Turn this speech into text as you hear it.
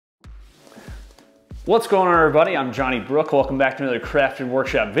What's going on, everybody? I'm Johnny Brook. Welcome back to another Crafted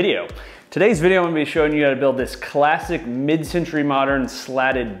Workshop video. Today's video I'm going to be showing you how to build this classic mid-century modern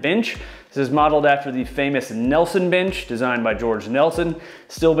slatted bench. This is modeled after the famous Nelson bench designed by George Nelson,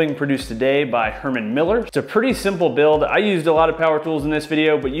 still being produced today by Herman Miller. It's a pretty simple build. I used a lot of power tools in this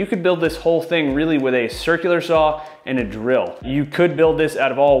video, but you could build this whole thing really with a circular saw and a drill. You could build this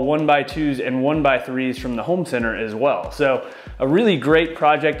out of all 1x2s and 1x3s from the home center as well. So a really great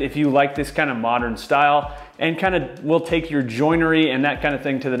project if you like this kind of modern style and kind of will take your joinery and that kind of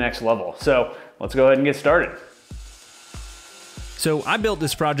thing to the next level. So let's go ahead and get started. So I built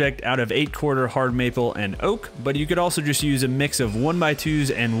this project out of 8/4 hard maple and oak, but you could also just use a mix of 1x2s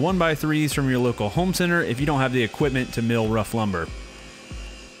and 1x3s from your local home center if you don't have the equipment to mill rough lumber.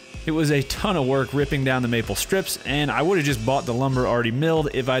 It was a ton of work ripping down the maple strips, and I would have just bought the lumber already milled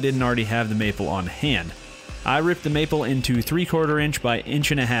if I didn't already have the maple on hand. I ripped the maple into 3/4 inch by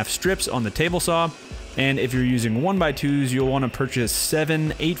 1.5 inch strips on the table saw, and if you're using 1x2s, you'll want to purchase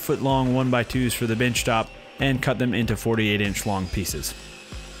 7 8-foot long 1x2s for the bench top and cut them into 48-inch long pieces.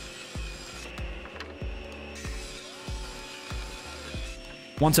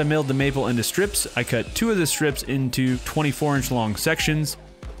 Once I milled the maple into strips, I cut 2 of the strips into 24-inch long sections,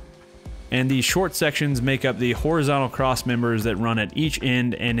 and these short sections make up the horizontal cross members that run at each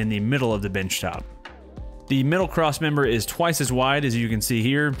end and in the middle of the bench top. The middle cross member is twice as wide as you can see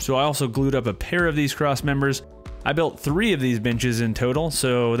here, so I also glued up a pair of these cross members. I built 3 of these benches in total,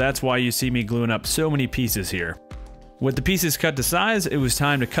 so that's why you see me gluing up so many pieces here. With the pieces cut to size, it was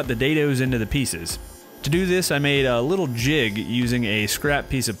time to cut the dados into the pieces. To do this, I made a little jig using a scrap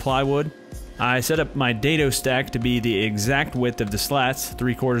piece of plywood. I set up my dado stack to be the exact width of the slats,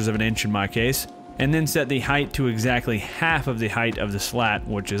 3/4 inch in my case, and then set the height to exactly half of the height of the slat,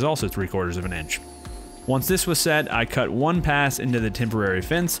 which is also 3/4 inch. Once this was set, I cut 1 pass into the temporary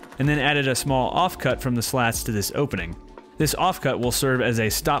fence and then added a small offcut from the slats to this opening. This offcut will serve as a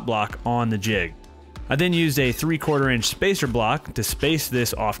stop block on the jig. I then used a 3/4 inch spacer block to space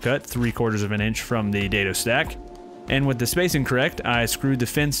this offcut 3/4 inch from the dado stack, and with the spacing correct, I screwed the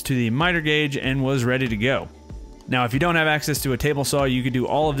fence to the miter gauge and was ready to go. Now, if you don't have access to a table saw, you could do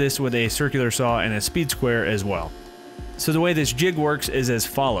all of this with a circular saw and a speed square as well. So the way this jig works is as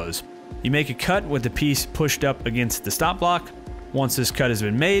follows. You make a cut with the piece pushed up against the stop block. Once this cut has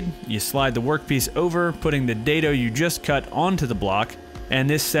been made, you slide the workpiece over, putting the dado you just cut onto the block, and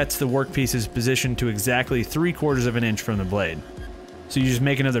this sets the workpiece's position to exactly 3/4 inch from the blade. So you just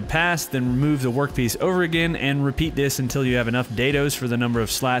make another pass, then remove the workpiece over again, and repeat this until you have enough dados for the number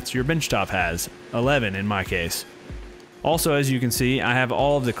of slats your bench top has, 11 in my case. Also, as you can see, I have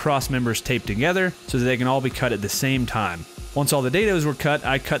all of the cross members taped together so that they can all be cut at the same time. Once all the dados were cut,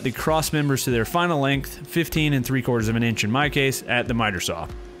 I cut the cross members to their final length, 15 3/4 inch in my case, at the miter saw.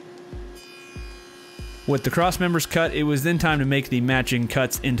 With the cross members cut, it was then time to make the matching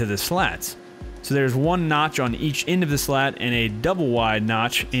cuts into the slats. So there's 1 notch on each end of the slat and a double wide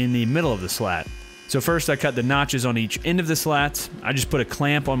notch in the middle of the slat. So first I cut the notches on each end of the slats. I just put a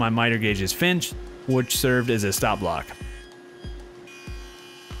clamp on my miter gauge's fence, which served as a stop block.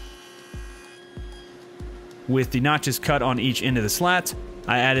 With the notches cut on each end of the slats,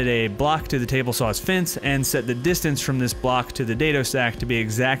 I added a block to the table saw's fence and set the distance from this block to the dado stack to be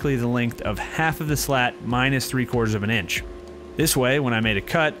exactly the length of half of the slat minus 3/4 inch. This way, when I made a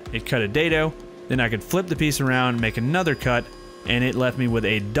cut, it cut a dado, then I could flip the piece around, make another cut, and it left me with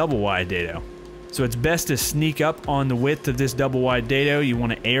a double wide dado. So it's best to sneak up on the width of this double wide dado. You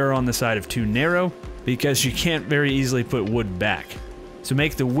want to err on the side of too narrow because you can't very easily put wood back. So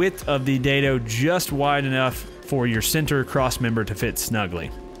make the width of the dado just wide enough for your center cross member to fit snugly.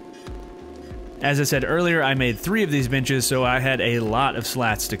 As I said earlier, I made 3 of these benches, so I had a lot of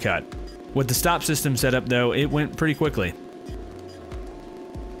slats to cut. With the stop system set up though, it went pretty quickly.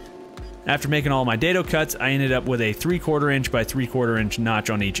 After making all my dado cuts, I ended up with a 3/4 inch by 3/4 inch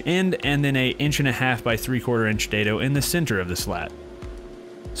notch on each end, and then a 1.5 inch by 3/4 inch dado in the center of the slat.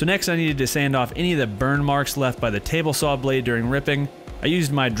 So next I needed to sand off any of the burn marks left by the table saw blade during ripping. I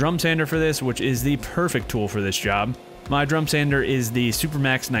used my drum sander for this, which is the perfect tool for this job. My drum sander is the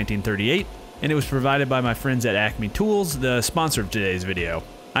Supermax 1938, and it was provided by my friends at Acme Tools, the sponsor of today's video.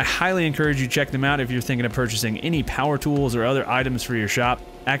 I highly encourage you to check them out if you're thinking of purchasing any power tools or other items for your shop.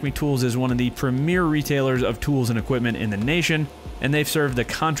 Acme Tools is one of the premier retailers of tools and equipment in the nation, and they've served the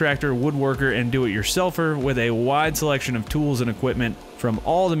contractor, woodworker, and do-it-yourselfer with a wide selection of tools and equipment from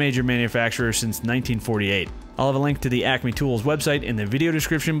all the major manufacturers since 1948. I'll have a link to the Acme Tools website in the video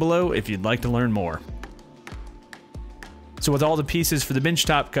description below if you'd like to learn more. So with all the pieces for the bench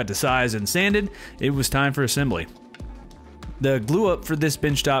top cut to size and sanded, it was time for assembly. The glue up for this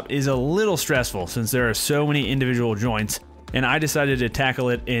bench top is a little stressful since there are so many individual joints, and I decided to tackle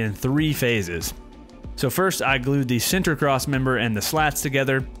it in 3 phases. So first I glued the center cross member and the slats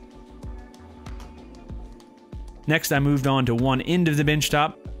together. Next I moved on to one end of the bench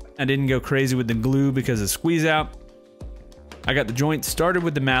top. I didn't go crazy with the glue because of squeeze out. I got the joint started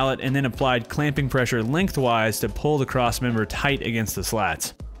with the mallet and then applied clamping pressure lengthwise to pull the cross member tight against the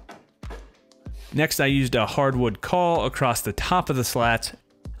slats. Next I used a hardwood caul across the top of the slats.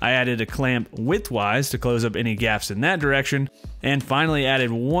 I added a clamp widthwise to close up any gaps in that direction, and finally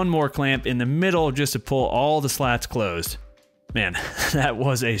added one more clamp in the middle just to pull all the slats closed. Man, that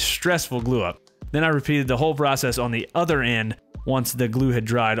was a stressful glue up. Then I repeated the whole process on the other end once the glue had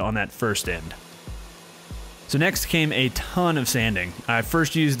dried on that first end. So next came a ton of sanding. I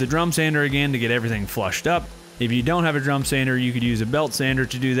first used the drum sander again to get everything flushed up. If you don't have a drum sander, you could use a belt sander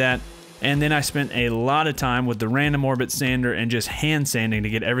to do that. And then I spent a lot of time with the random orbit sander and just hand sanding to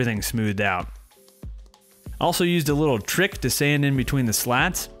get everything smoothed out. I also used a little trick to sand in between the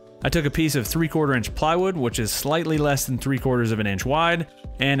slats. I took a piece of 3/4 inch plywood, which is slightly less than 3/4 of an inch wide,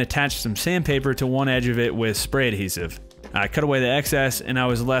 and attached some sandpaper to one edge of it with spray adhesive. I cut away the excess and I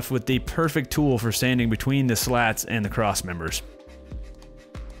was left with the perfect tool for sanding between the slats and the cross members.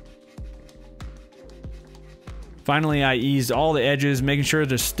 Finally, I eased all the edges, making sure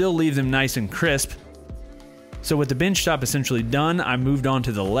to still leave them nice and crisp. So with the bench top essentially done, I moved on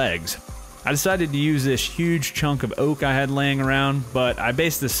to the legs. I decided to use this huge chunk of oak I had laying around, but I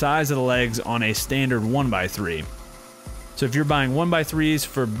based the size of the legs on a standard 1x3. So if you're buying 1x3s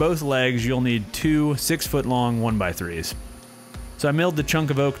for both legs, you'll need 2 6-foot long 1x3s. So I milled the chunk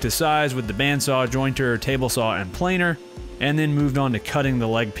of oak to size with the bandsaw, jointer, table saw, and planer, and then moved on to cutting the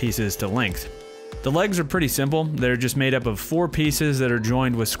leg pieces to length. The legs are pretty simple. They're just made up of 4 pieces that are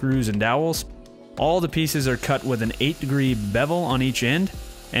joined with screws and dowels. All the pieces are cut with an 8-degree bevel on each end,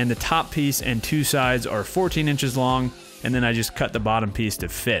 and the top piece and 2 sides are 14 inches long, and then I just cut the bottom piece to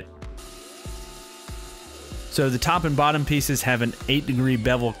fit. So the top and bottom pieces have an 8-degree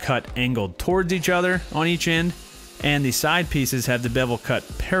bevel cut angled towards each other on each end, and the side pieces have the bevel cut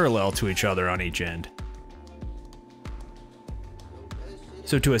parallel to each other on each end.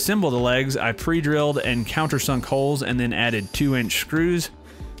 So to assemble the legs, I pre-drilled and countersunk holes and then added 2-inch screws.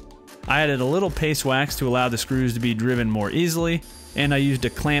 I added a little paste wax to allow the screws to be driven more easily, and I used a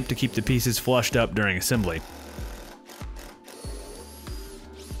clamp to keep the pieces flushed up during assembly.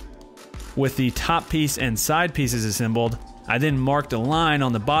 With the top piece and side pieces assembled, I then marked a line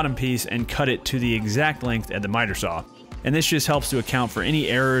on the bottom piece and cut it to the exact length at the miter saw. And this just helps to account for any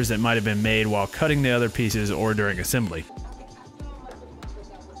errors that might have been made while cutting the other pieces or during assembly.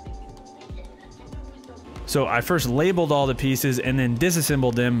 So I first labeled all the pieces and then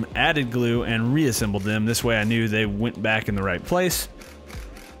disassembled them, added glue, and reassembled them. This way I knew they went back in the right place.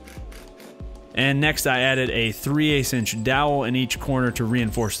 And next I added a 3/8 inch dowel in each corner to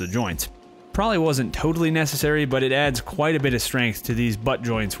reinforce the joints. Probably wasn't totally necessary, but it adds quite a bit of strength to these butt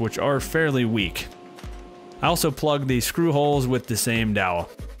joints, which are fairly weak. I also plugged the screw holes with the same dowel.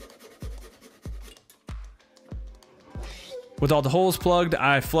 With all the holes plugged,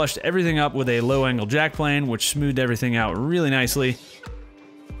 I flushed everything up with a low angle jack plane, which smoothed everything out really nicely.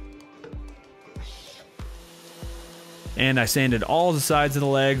 And I sanded all the sides of the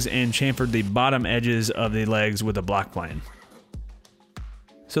legs and chamfered the bottom edges of the legs with a block plane.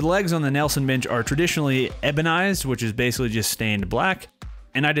 So the legs on the Nelson bench are traditionally ebonized, which is basically just stained black,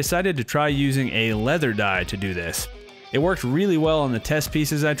 and I decided to try using a leather dye to do this. It worked really well on the test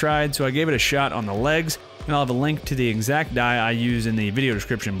pieces I tried, so I gave it a shot on the legs, and I'll have a link to the exact dye I use in the video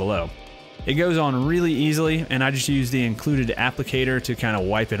description below. It goes on really easily, and I just used the included applicator to kind of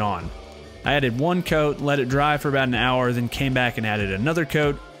wipe it on. I added 1 coat, let it dry for about an hour, then came back and added another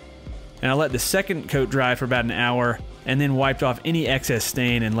coat, and I let the second coat dry for about an hour, and then wiped off any excess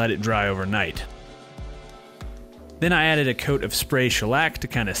stain and let it dry overnight. Then I added a coat of spray shellac to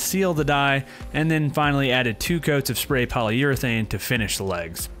kind of seal the dye, and then finally added 2 coats of spray polyurethane to finish the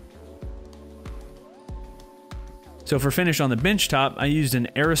legs. So for finish on the bench top, I used an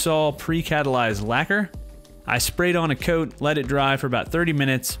aerosol pre-catalyzed lacquer. I sprayed on a coat, let it dry for about 30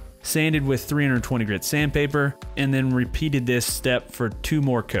 minutes, sanded with 320 grit sandpaper, and then repeated this step for 2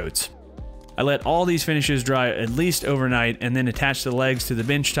 more coats. I let all these finishes dry at least overnight and then attached the legs to the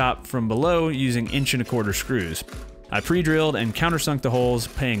bench top from below using 1¼ screws. I pre-drilled and countersunk the holes,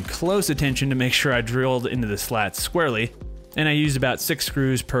 paying close attention to make sure I drilled into the slats squarely, and I used about 6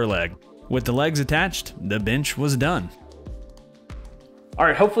 screws per leg. With the legs attached, the bench was done. All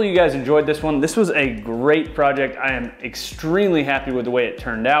right, hopefully you guys enjoyed this one. This was a great project. I am extremely happy with the way it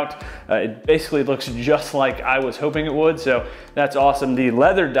turned out. It basically looks just like I was hoping it would, so that's awesome. The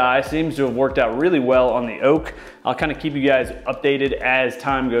leather dye seems to have worked out really well on the oak. I'll kind of keep you guys updated as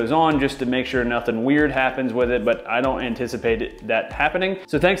time goes on just to make sure nothing weird happens with it, but I don't anticipate that happening.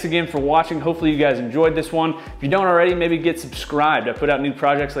 So thanks again for watching. Hopefully you guys enjoyed this one. If you don't already, maybe get subscribed. I put out new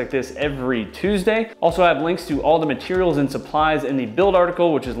projects like this every Tuesday. Also, I have links to all the materials and supplies in the build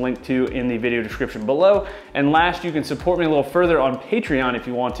article, which is linked to in the video description below. And last, you can support me a little further on Patreon if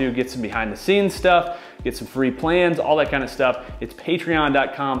you want to, get some behind the scenes stuff, get some free plans, all that kind of stuff. It's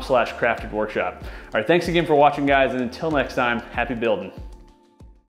patreon.com/craftedworkshop. All right, thanks again for watching, guys, and until next time, happy building.